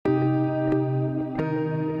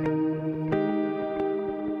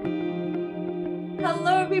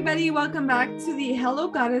everybody. Welcome back to the Hello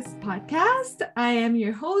Goddess podcast. I am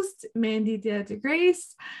your host, Mandy de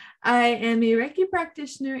Grace. I am a Reiki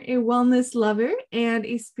practitioner, a wellness lover, and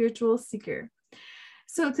a spiritual seeker.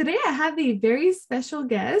 So today I have a very special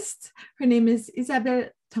guest. Her name is Isabelle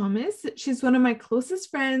Thomas. She's one of my closest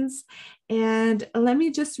friends. And let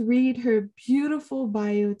me just read her beautiful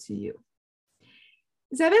bio to you.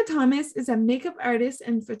 Isabelle Thomas is a makeup artist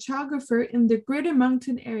and photographer in the Greater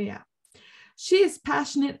Moncton area. She is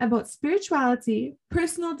passionate about spirituality,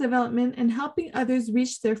 personal development, and helping others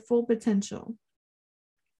reach their full potential.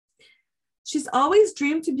 She's always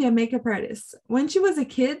dreamed to be a makeup artist. When she was a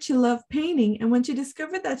kid, she loved painting, and when she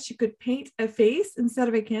discovered that she could paint a face instead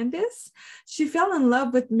of a canvas, she fell in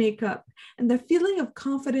love with makeup and the feeling of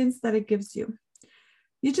confidence that it gives you.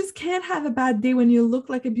 You just can't have a bad day when you look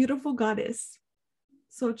like a beautiful goddess.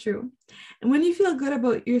 So true. And when you feel good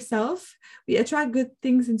about yourself, we attract good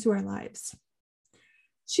things into our lives.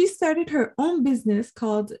 She started her own business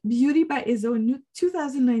called Beauty by Izzo in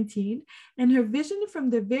 2019, and her vision from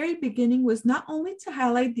the very beginning was not only to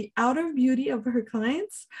highlight the outer beauty of her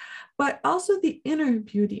clients, but also the inner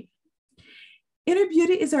beauty. Inner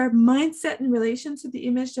beauty is our mindset in relation to the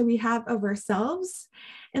image that we have of ourselves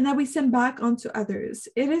and that we send back onto others.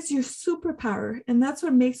 It is your superpower, and that's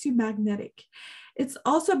what makes you magnetic. It's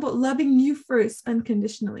also about loving you first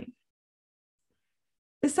unconditionally.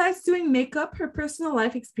 Besides doing makeup, her personal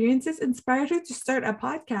life experiences inspired her to start a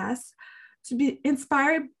podcast to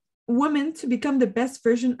inspire women to become the best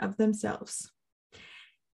version of themselves.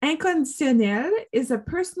 Inconditionnel is a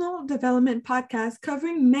personal development podcast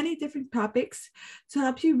covering many different topics to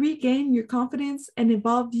help you regain your confidence and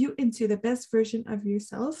evolve you into the best version of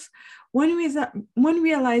yourself, one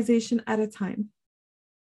realization at a time.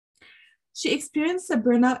 She experienced a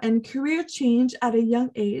burnout and career change at a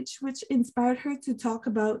young age, which inspired her to talk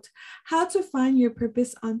about how to find your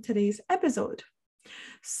purpose on today's episode.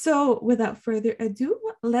 So without further ado,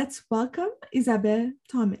 let's welcome Isabelle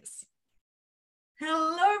Thomas.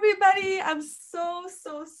 Hello, everybody. I'm so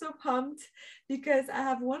pumped because I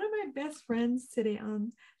have one of my best friends today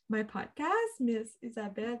on my podcast, Miss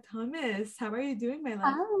Isabelle Thomas. How are you doing, my love?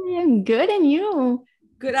 I am good, and you?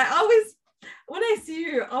 Good. When I see you,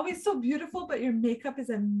 you're always so beautiful, but your makeup is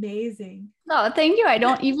amazing. No, thank you. I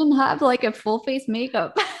don't even have like a full face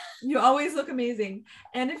makeup. You always look amazing.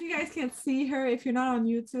 And if you guys can't see her, if you're not on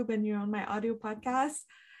YouTube and you're on my audio podcast,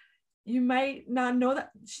 you might not know that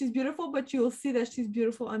she's beautiful, but you'll see that she's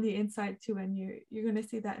beautiful on the inside too. And you're going to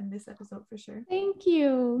see that in this episode for sure. Thank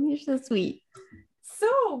you. You're so sweet.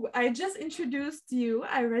 So I just introduced you.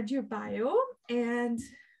 I read your bio, and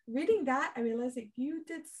reading that, I realized that you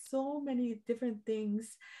did so many different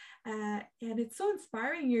things, and it's so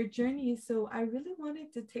inspiring, your journey. So I really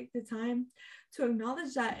wanted to take the time to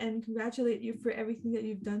acknowledge that and congratulate you for everything that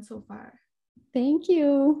you've done so far. Thank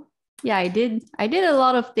you. Yeah, I did a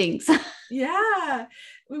lot of things. Yeah,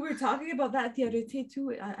 we were talking about that the other day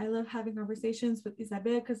too. I love having conversations with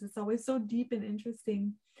Isabelle because it's always so deep and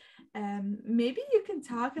interesting. Maybe you can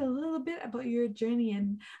talk a little bit about your journey,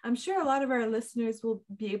 and I'm sure a lot of our listeners will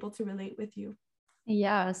be able to relate with you.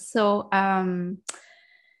 Yeah, so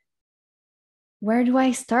where do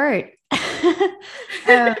I start?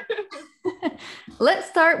 Let's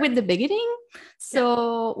start with the beginning.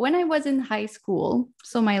 So when I was in high school,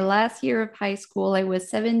 so my last year of high school, I was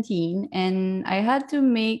 17 and I had to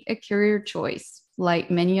make a career choice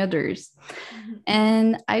like many others. Mm-hmm.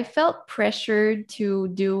 And I felt pressured to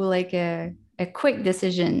do like a quick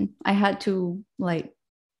decision. I had to like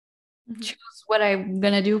choose what I'm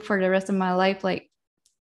going to do for the rest of my life, like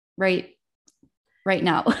right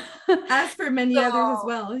now. As for many others as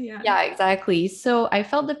well. Yeah, exactly. So I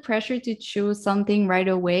felt the pressure to choose something right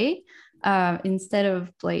away instead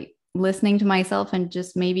of like listening to myself and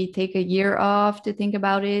just maybe take a year off to think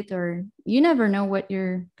about it, or you never know what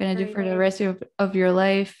you're going to do for the rest of your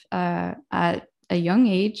life at a young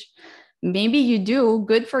age. Maybe you do,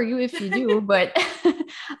 good for you if you do, but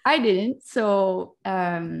I didn't. So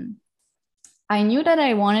I knew that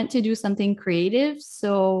I wanted to do something creative.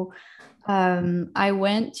 So I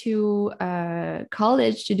went to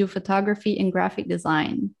college to do photography and graphic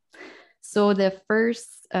design. So the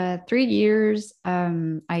first 3 years,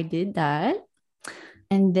 I did that.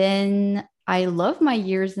 And then I loved my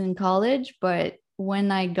years in college, but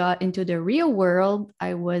when I got into the real world,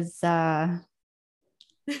 I was, I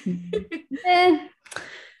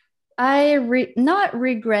not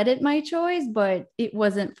regretted my choice, but it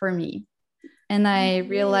wasn't for me. And I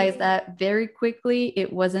realized Okay. that very quickly it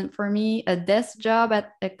wasn't for me. A desk job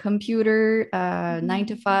at a computer, 9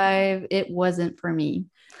 to 5, it wasn't for me.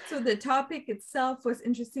 So the topic itself was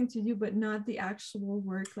interesting to you, but not the actual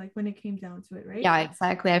work, like when it came down to it, right? Yeah,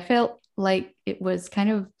 exactly. I felt like it was kind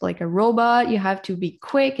of like a robot. You have to be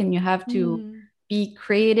quick and you have to Mm. be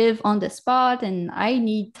creative on the spot. And I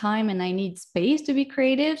need time and I need space to be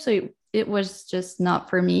creative. So it was just not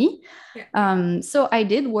for me. Yeah. So I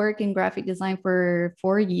did work in graphic design for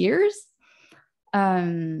 4 years.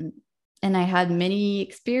 Um, and I had many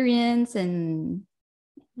experience and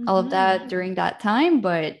all of that during that time.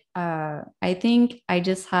 But I think I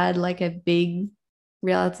just had like a big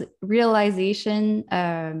realization,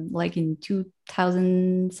 like in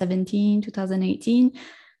 2017, 2018,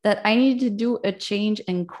 that I needed to do a change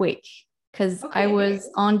and quick because I Okay. was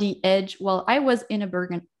on the edge. Well, I was in a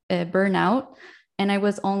burnout and I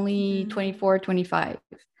was only 24, 25.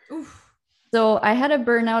 Oof. So I had a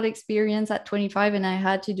burnout experience at 25 and I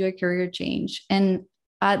had to do a career change. And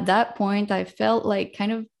at that point, I felt like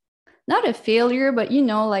kind of not a failure, but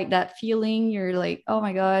like that feeling you're like, oh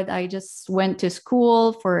my God, I just went to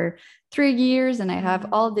school for 3 years and I have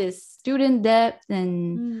all this student debt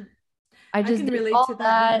and Mm. I I just can did relate all to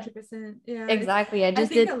that that. 100%. Yeah, it's, Exactly. I I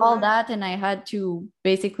just think did a all lot. that and I had to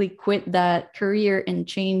basically quit that career and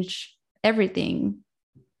change everything.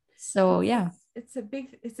 So It's yeah,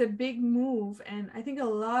 it's a big move, and I think a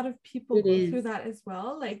lot of people it go is. through that as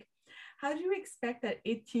well. Like, how do you expect at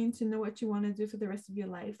 18 to know what you want to do for the rest of your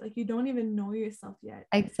life? Like, you don't even know yourself yet.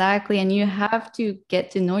 Exactly. And you have to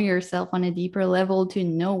get to know yourself on a deeper level to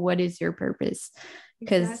know what is your purpose.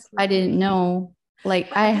 Because I Exactly. didn't know, like,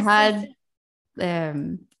 But I at the same, had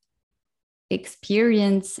um,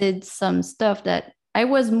 experienced some stuff that I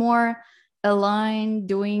was more aligned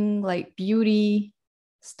doing like beauty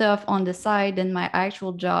stuff on the side than my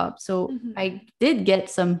actual job. So Mhm. I did get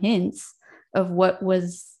some hints of what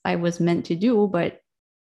was I was meant to do, but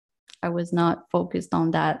I was not focused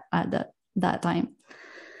on that at that time.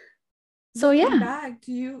 So Looking yeah, back,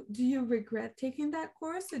 do you regret taking that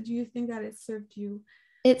course, or do you think that it served you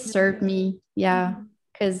it in a served good way? me. Yeah. Mhm.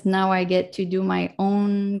 Because now I get to do my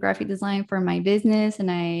own graphic design for my business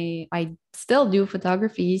and I still do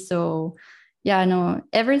photography. So yeah, no,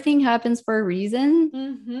 everything happens for a reason.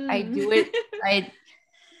 I Mhm. do it. I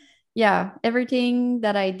Yeah, everything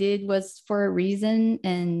that I did was for a reason.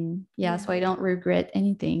 And yeah, Yeah, so I don't regret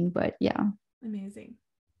anything. But yeah. amazing.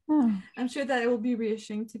 Oh. I'm sure that it will be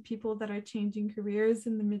reassuring to people that are changing careers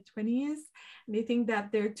in the mid 20s and they think that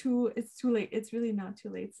it's too late. It's really not too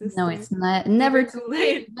late, No, sister. it's not Never never too too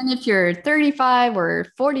late. late. Even if you're 35 or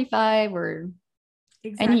 45 or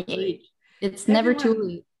any Exactly. age, it's never too Everyone,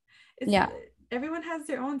 late. it's Yeah. everyone has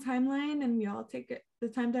their own timeline and we all take the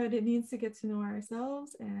time that it needs to get to know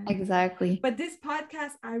ourselves. And Exactly. but this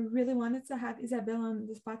podcast, I really wanted to have Isabelle on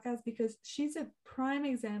this podcast because she's a prime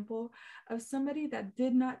example of somebody that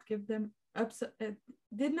did not give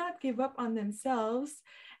up on themselves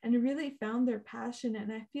and really found their passion.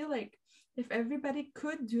 And I feel like if everybody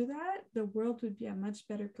could do that, the world would be a much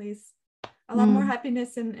better place. A lot more Mm.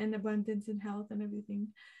 happiness and abundance and health and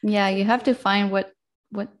everything. Yeah, But you have to find what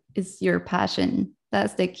is your passion.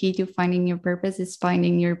 That's the key to finding your purpose is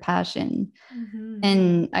finding your passion. mm-hmm.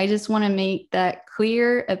 And I just want to make that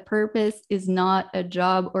clear. A purpose is not a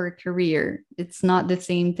job or a career. It's not the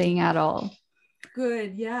same thing at all.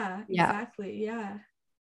 Good. Yeah, Yeah. exactly. Yeah.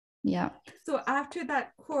 Yeah. So after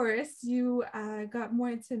that course, you got more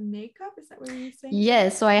into makeup. Is that what you were saying? Yeah,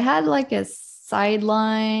 so I had like a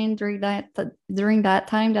sideline during that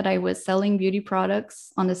time that I was selling beauty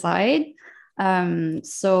products on the side.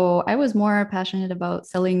 So I was more passionate about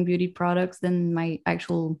selling beauty products than my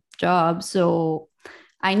actual job. So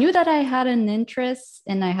I knew that I had an interest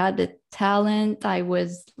and I had the talent. I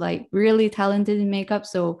was like really talented in makeup.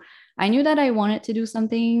 So I knew that I wanted to do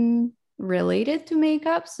something related to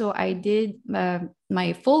makeup. So I did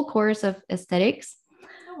my full course of aesthetics.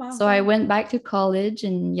 Oh wow. So I went back to college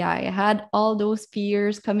and yeah, I had all those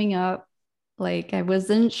fears coming up. Like I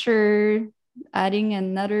wasn't sure adding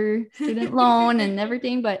another student loan and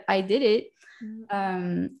everything, but I did it.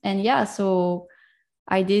 And yeah, so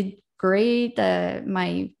I did great.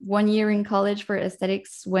 My 1 year in college for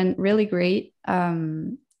aesthetics went really great.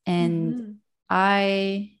 And Mm-hmm.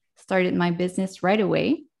 I started my business right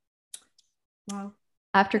away Wow.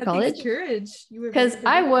 after That takes college courage. You were very because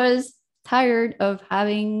I courageous. was tired of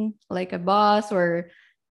having like a boss or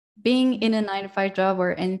being in a 9 to 5 job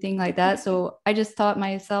or anything like that. So I just thought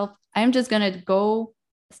myself, I'm just going to go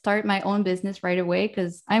start my own business right away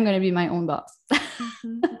because I'm going to be my own boss.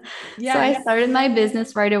 Mhm. So I Yes. started my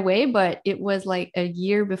business right away, but it was like a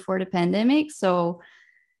year before the pandemic. So,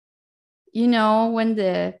 when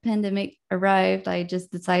the pandemic arrived, I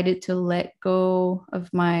just decided to let go of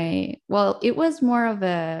well, it was more of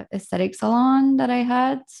a aesthetic salon that I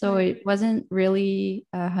had. So Right. it wasn't really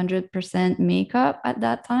 100% makeup at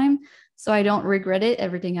that time. So I don't regret it.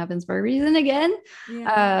 Everything happens for a reason again.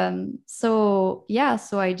 Yeah. So yeah,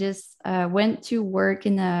 so I just went to work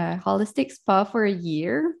in a holistic spa for a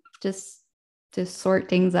year just to sort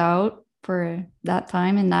things out for that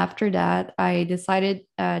time. And after that, I decided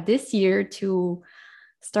this year to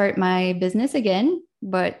start my business again,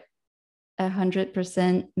 but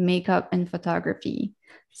 100% makeup and photography.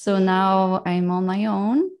 So now I'm on my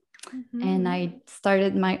own, and Mhm. I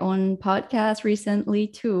started my own podcast recently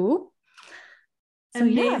too. So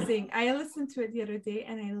yeah, Amazing. I listened to it the other day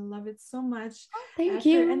and I love it so much. thank For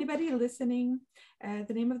you. anybody listening,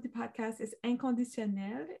 the name of the podcast is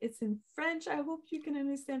Inconditionnel. It's in French. I hope you can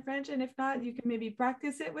understand French. And if not, you can maybe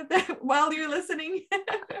practice it with that while you're listening.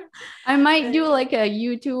 I might do Uh, like a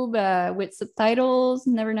YouTube with subtitles.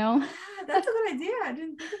 Never know. yeah, that's a good idea. I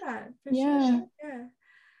didn't think of that for Yeah. sure. Yeah.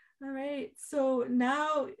 All right. So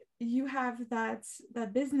now you have that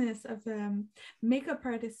business of makeup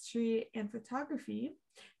artistry and photography.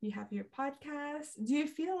 You have your podcast. Do you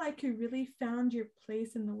feel like you really found your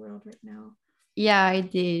place in the world right now? Yeah, I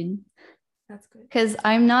did. That's good. Because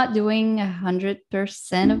I'm not doing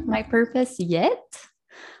 100% of my purpose yet.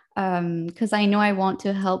 Because I know I want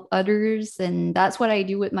to help others, and that's what I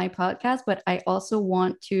do with my podcast. But I also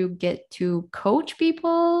want to get to coach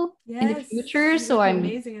people in the Yes, future. you So would be I'm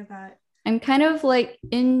amazing at that. I'm kind of like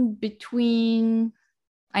in between.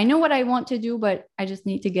 I know what I want to do, but I just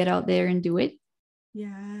need to get out there and do it.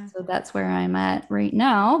 Yeah. So that's where I'm at right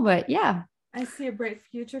now. But yeah, I see a bright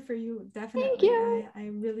future for you. thank Definitely. you. I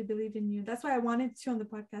really believe in you. That's why I wanted you on the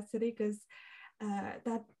podcast today because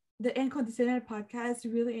that the Inconditionnel podcast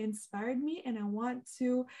really inspired me, and I want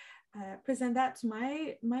to present that to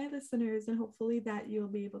my listeners, and hopefully that you'll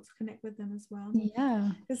be able to connect with them as well.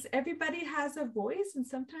 Yeah, Because everybody has a voice, and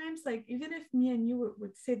sometimes, like even if me and you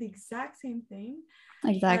would say the exact same thing,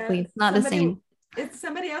 exactly. It's not the somebody same. it's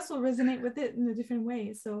somebody else will resonate with it in a different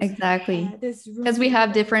way. So Exactly. there's room Because for we have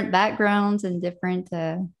everybody. different backgrounds and different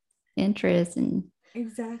interests and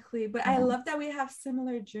Exactly. But I love that we have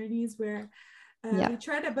similar journeys where yeah. we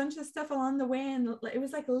tried a bunch of stuff along the way, and it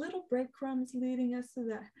was like a little breadcrumbs leading us to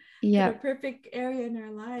the Yeah. perfect area in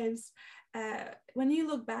our lives. When you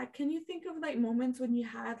look back, can you think of like moments when you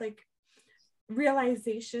had like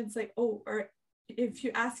realizations, like, oh, or if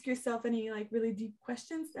you ask yourself any like really deep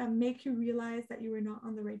questions that make you realize that you were not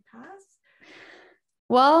on the right path?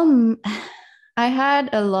 Well, I had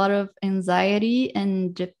a lot of anxiety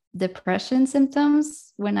and depression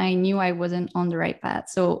symptoms when I knew I wasn't on the right path.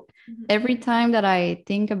 So Mhm. every time that I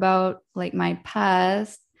think about like my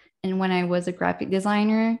past and when I was a graphic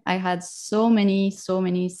designer, I had so many, so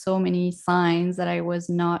many, so many signs that I was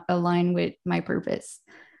not aligned with my purpose.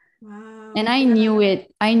 And Wow. I Yeah. knew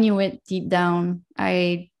it. I knew it deep down.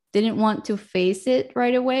 I didn't want to face it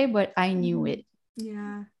right away, but I knew Mhm. it.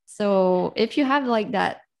 Yeah. So if you have like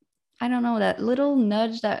that, I don't know, that little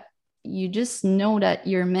nudge that you just know that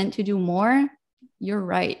you're meant to do more, you're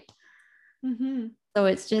right. Mm-hmm. So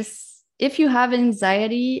it's just if you have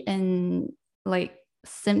anxiety and like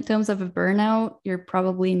symptoms of a burnout, you're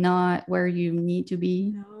probably not where you need to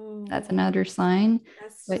be. No, That's another sign.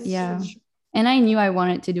 that's But so yeah. true. And I knew I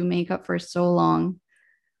wanted to do makeup for so long.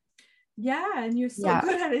 Yeah, and you're so Yeah.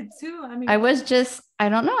 good at it too. I I mean, was just, I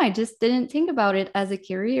don't know, I just didn't think about it as a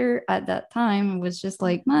career at that time. It was just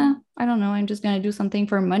like, mhm, I don't know, I'm just going to do something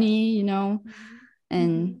for money. mhm.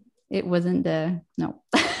 And it wasn't no,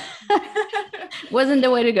 wasn't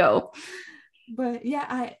the way to go. But yeah,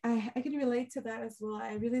 I can relate to that as well.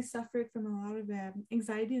 I really suffered from a lot of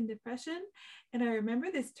anxiety and depression, and I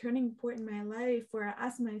remember this turning point in my life where I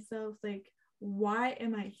asked myself, like, why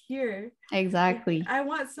am I here? Like, Exactly. I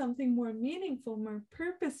want something more meaningful, more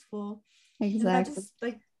purposeful, and that Exactly. just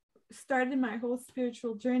like started my whole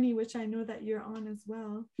spiritual journey, which I know that you're on as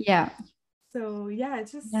well. Yeah. So yeah,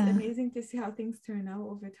 it's just Yeah. amazing to see how things turn out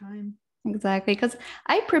over time. Exactly. Because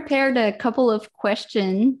I prepared a couple of Okay,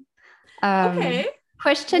 question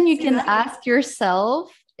let's you see can that. ask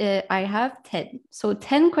yourself. I have 10. So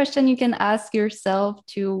 10 question you can ask yourself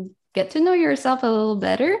to get to know yourself a little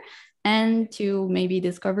better and to maybe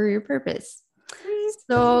discover your purpose. Sweet.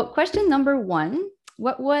 So question number 1,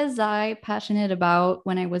 what was I passionate about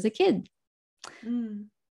when I was a kid? Mm.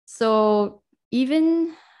 So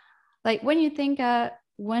even like when you think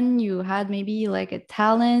when you had maybe like a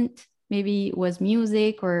talent maybe it was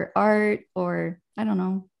music or art, or I don't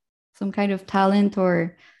know, some kind of talent,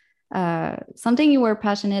 or something you were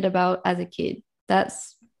passionate about as a kid.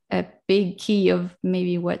 That's a big key of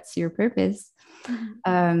maybe what's your purpose.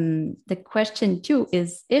 The question too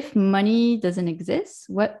is, if money doesn't exist,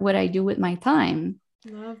 what would I do with my time?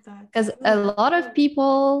 Love that. Because a lot of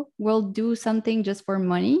people will do something just for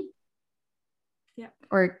money. Yeah.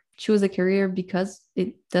 Or choose a career because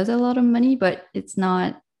it does a lot of money, but it's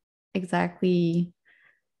not exactly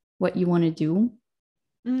what you want to do.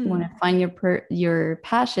 You want to find your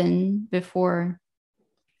passion before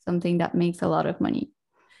something that makes a lot of money.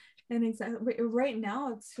 And exactly right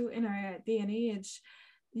now, too, in our day and age,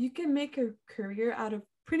 you can make a career out of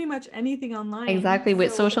pretty much anything online. Exactly.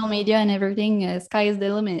 With social media and everything, sky is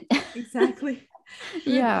the limit. Exactly.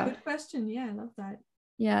 Yeah. Good question. Yeah, I love that.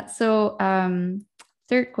 Yeah. So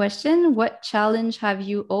third question, what challenge have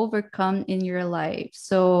you overcome in your life?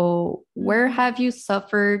 So where have you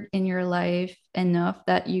suffered in your life enough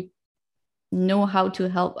that you know how to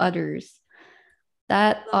help others?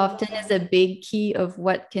 That often is a big key of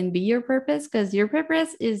what can be your purpose, because your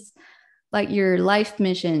purpose is like your life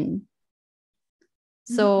mission.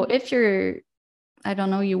 So if you're, I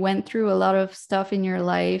don't know, you went through a lot of stuff in your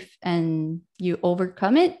life and you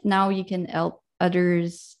overcome it, now you can help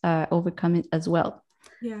others overcome it as well.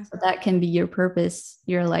 Yeah. So that can be your purpose,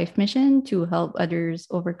 your life mission, to help others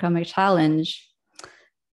overcome a challenge.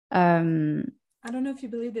 I don't know if you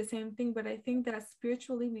believe the same thing, but I think that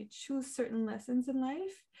spiritually we choose certain lessons in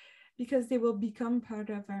life because they will become part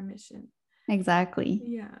of our mission. Exactly.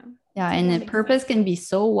 Yeah. Yeah. And the purpose can be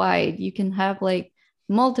so wide. You can have like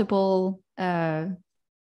multiple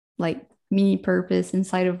like mini purpose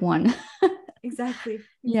inside of one. Exactly.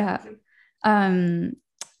 Yeah.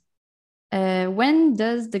 When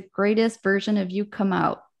does the greatest version of you come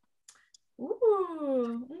out?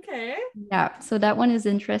 Ooh, okay. Yeah, so that one is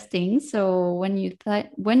interesting. So when you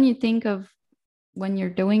think of when you're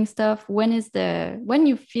doing stuff, when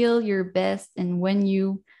you feel your best, and when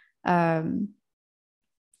you I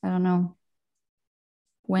don't know,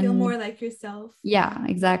 when feel more like yourself. Yeah,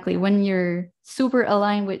 exactly. When you're super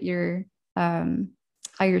aligned with your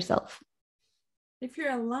higher self. If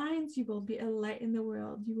you're aligned, you will be a light in the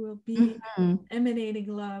world. You will be emanating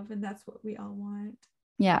love, and that's what we all want.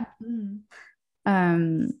 Yeah.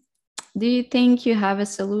 Do you think you have a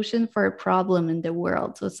solution for a problem in the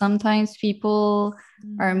world? So sometimes people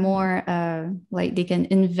are more like they can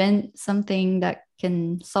invent something that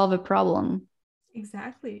can solve a problem.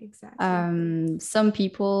 Exactly. Some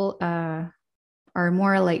people are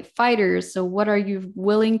more like fighters. So what are you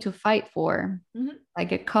willing to fight for?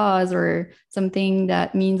 Like a cause or something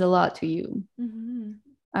that means a lot to you.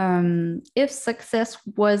 If success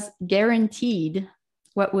was guaranteed,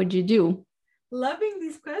 what would you do? Loving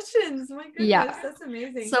these questions. My goodness, that's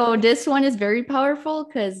amazing. So this one is very powerful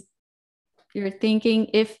because you're thinking,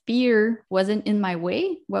 if fear wasn't in my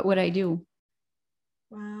way, what would I do?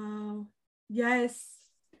 Wow. Yes.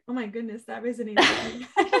 Oh my goodness, that resonates with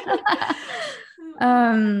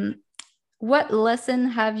me. What lesson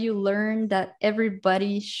have you learned that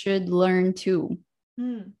everybody should learn too?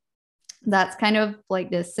 That's kind of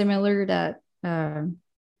like the similar that I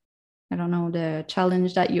don't know, the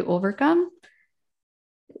challenge that you overcome.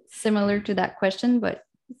 Similar to that question, but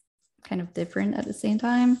kind of different at the same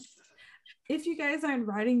time. If you guys aren't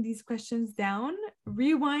writing these questions down,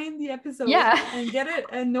 rewind the episode and get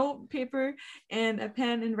a note paper and a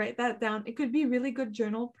pen and write that down. It could be really good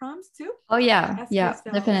journal prompts too. Oh yeah,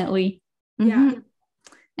 definitely. Yeah.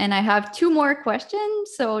 And I have 2 more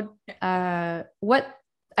questions. So what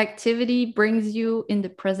activity brings you in the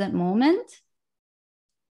present moment?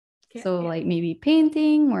 So like maybe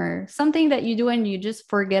painting or something that you do and you just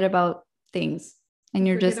forget about things and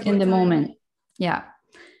you're just in the moment. Yeah.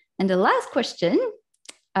 And the last question,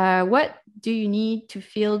 what do you need to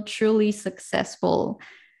feel truly successful?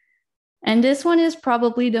 And this one is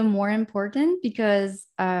probably the more important because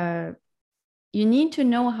you need to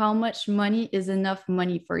know how much money is enough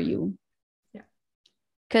money for you. Yeah.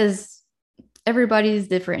 Because everybody is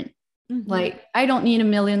different. Like, I don't need $1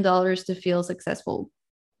 million to feel successful.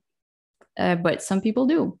 But some people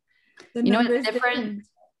do. The number is different.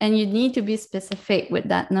 And you need to be specific with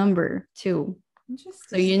that number too.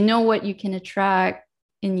 So you know what you can attract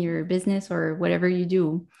in your business or whatever you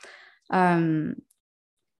do.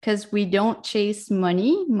 Because we don't chase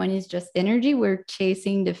money. Money is just energy. We're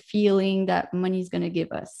chasing the feeling that money is going to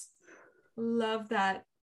give us. Love that.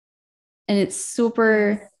 And it's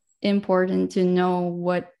super important to know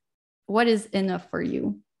what is enough for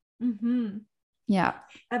you. Yeah.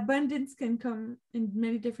 Abundance can come in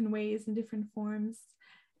many different ways, in different forms.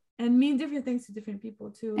 and mean different things to different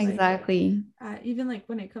people too. Exactly. Like, even like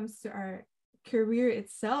when it comes to our career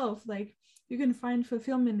itself, like you can find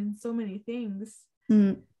fulfillment in so many things.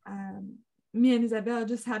 Me and Isabelle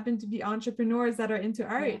just happen to be entrepreneurs that are into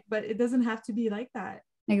art, but it doesn't have to be like that.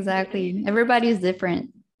 Exactly. Everybody's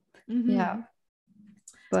different. Yeah.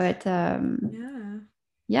 But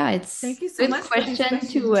yeah, it's thank you so much question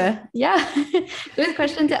to good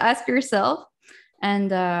question to ask yourself.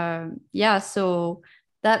 And so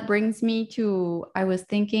that brings me to, I was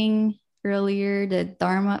thinking earlier, the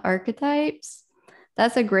Dharma archetypes.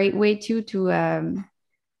 That's a great way to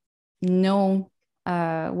know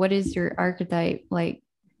what is your archetype. Like,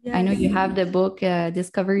 yes. I know you have the book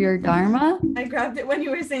Discover Your Dharma. I grabbed it when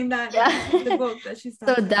you were saying that. The book that she's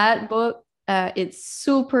talking. So that book, it's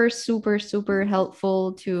super, super, super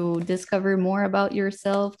helpful to discover more about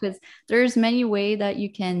yourself, because there's many ways that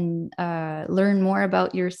you can learn more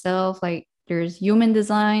about yourself. Like there's human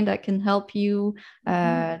design that can help you.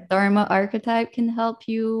 Dharma archetype can help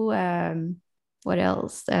you. What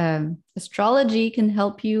else? Astrology can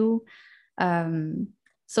help you.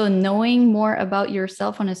 So knowing more about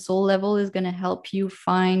yourself on a soul level is going to help you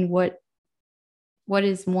find what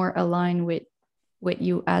is more aligned with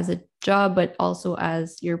you as a job, but also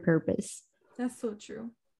as your purpose. That's so true.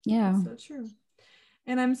 Yeah. That's so true.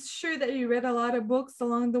 And I'm sure that you read a lot of books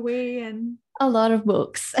along the way, and a lot of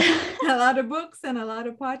books. A lot of books and a lot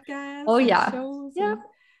of podcasts. Oh, yeah. Shows. Yeah.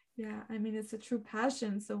 Yeah. I mean, it's a true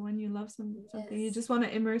passion. So when you love something, you just want to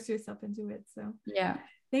immerse yourself into it. So yeah.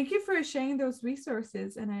 Thank you for sharing those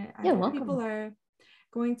resources. And I hope people are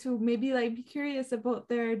going to maybe like be curious about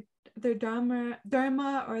their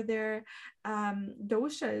dharma or their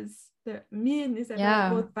doshas. Me and Isabella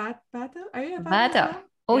both Vata. Are you a Vata?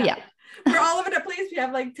 Oh yeah. We're all over the place. We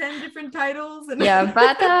have like 10 different titles. And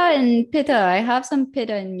Vata and Pitta. I have some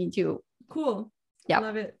Pitta in me too. Cool. Yeah.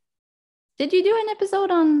 Love it. Did you do an episode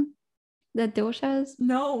on the doshas?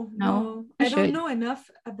 No. I don't know enough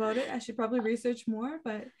about it. I should probably research more,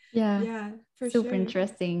 but yeah, for sure. Super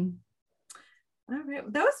interesting. All right.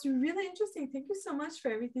 That was really interesting. Thank you so much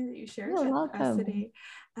for everything that you shared with us today.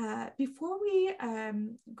 Before we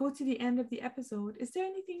go to the end of the episode, is there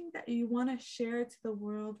anything that you want to share to the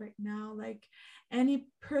world right now? Like any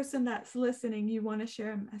person that's listening, you want to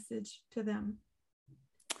share a message to them?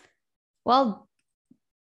 Well,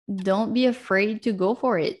 don't be afraid to go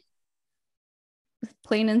for it.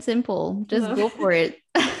 Plain and simple. Just go for it.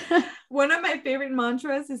 One of my favorite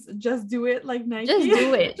mantras is just do it, like Nike. Just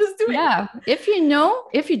do it. Just do it. Yeah. If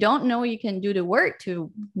you don't know, you can do the work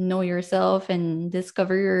to know yourself and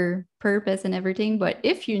discover your purpose and everything. But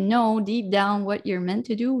if you know deep down what you're meant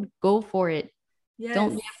to do, go for it. Yes.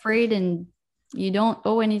 Don't be afraid, and you don't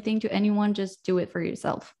owe anything to anyone. Just do it for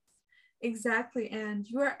yourself. Exactly. And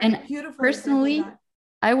you are beautiful. Personally,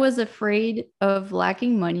 I was afraid of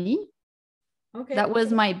lacking money. Okay. That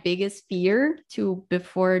was my biggest fear too.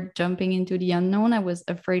 Before jumping into the unknown, I was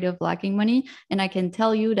afraid of lacking money. And I can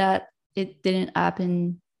tell you that it didn't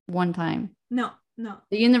happen one time. No.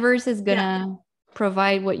 The universe is gonna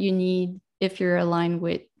provide what you need if you're aligned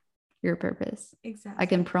with your purpose. Exactly. I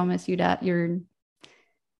can promise you that you're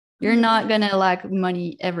not gonna lack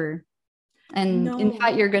money ever. And in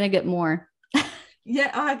fact, you're gonna get more.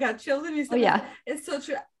 Yeah, I got chills when you said that. It's so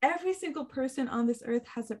true. Every single person on this earth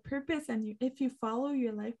has a purpose, and if you follow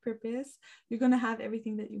your life purpose, you're gonna have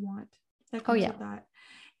everything that you want. That comes with that.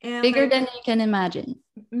 And bigger than you can imagine.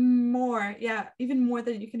 More, even more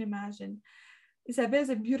than you can imagine. Isabelle is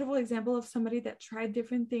a beautiful example of somebody that tried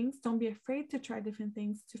different things. Don't be afraid to try different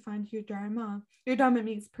things to find your dharma. Your dharma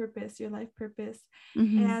means purpose, your life purpose.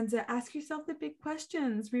 Mm-hmm. And ask yourself the big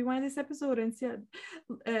questions. Rewind this episode and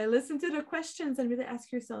listen to the questions and really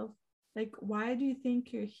ask yourself, like, why do you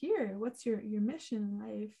think you're here? What's your mission in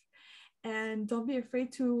life? And don't be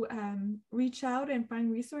afraid to reach out and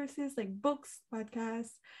find resources like books,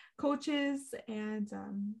 podcasts, coaches, and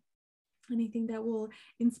anything that will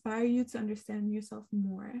inspire you to understand yourself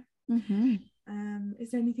more. Mm-hmm.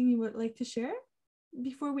 Is there anything you would like to share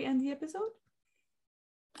before we end the episode?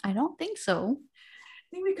 I don't think so.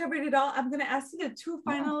 I think we covered it all. I'm going to ask you the two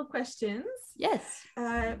final questions. Yes.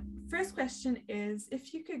 First question is,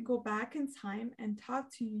 if you could go back in time and talk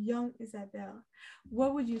to young Isabelle,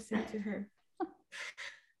 what would you say to her?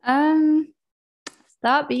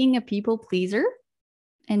 Stop being a people pleaser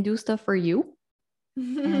and do stuff for you.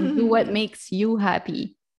 And do what makes you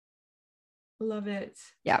happy. Love it.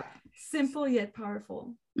 Yeah. Simple yet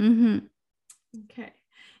powerful. Mm-hmm. Okay.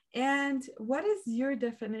 And what is your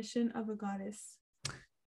definition of a goddess?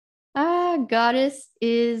 Goddess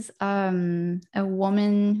is a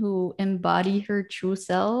woman who embodies her true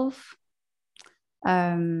self.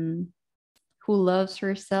 who loves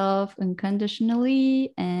herself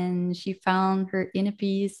unconditionally, and she found her inner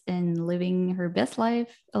peace and living her best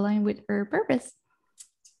life aligned with her purpose.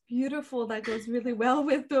 Beautiful. That goes really well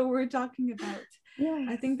with what we're talking about. Yeah.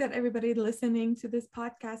 I think that everybody listening to this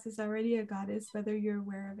podcast is already a goddess, whether you're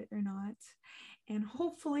aware of it or not. And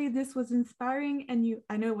hopefully this was inspiring, and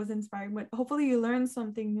I know it was inspiring, but hopefully you learned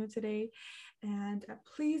something new today. And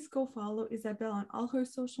please go follow Isabelle on all her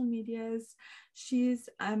social medias. She's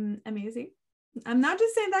amazing. I'm not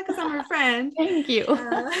just saying that because I'm her friend. Thank you.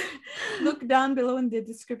 Look down below in the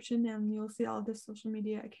description and you'll see all the social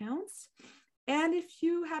media accounts. And if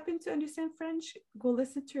you happen to understand French, go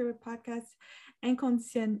listen to her podcast,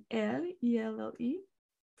 Inconditionnelle, E-L-L-E,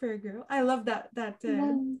 for a girl. I love that. I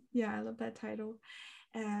love that title.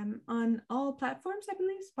 On all platforms, I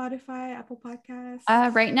believe, Spotify, Apple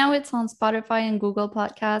Podcasts. Right now it's on Spotify and Google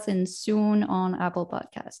Podcasts, and soon on Apple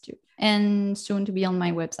Podcasts too, and soon to be on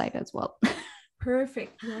my website as well.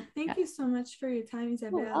 Perfect. Well, thank you so much for your time,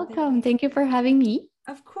 Isabelle. You're welcome. Thank you for having me.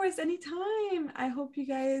 Of course, anytime. I hope you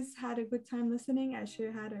guys had a good time listening. I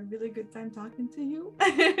sure had a really good time talking to you.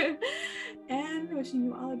 And wishing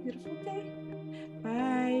you all a beautiful day.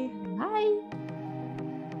 Bye.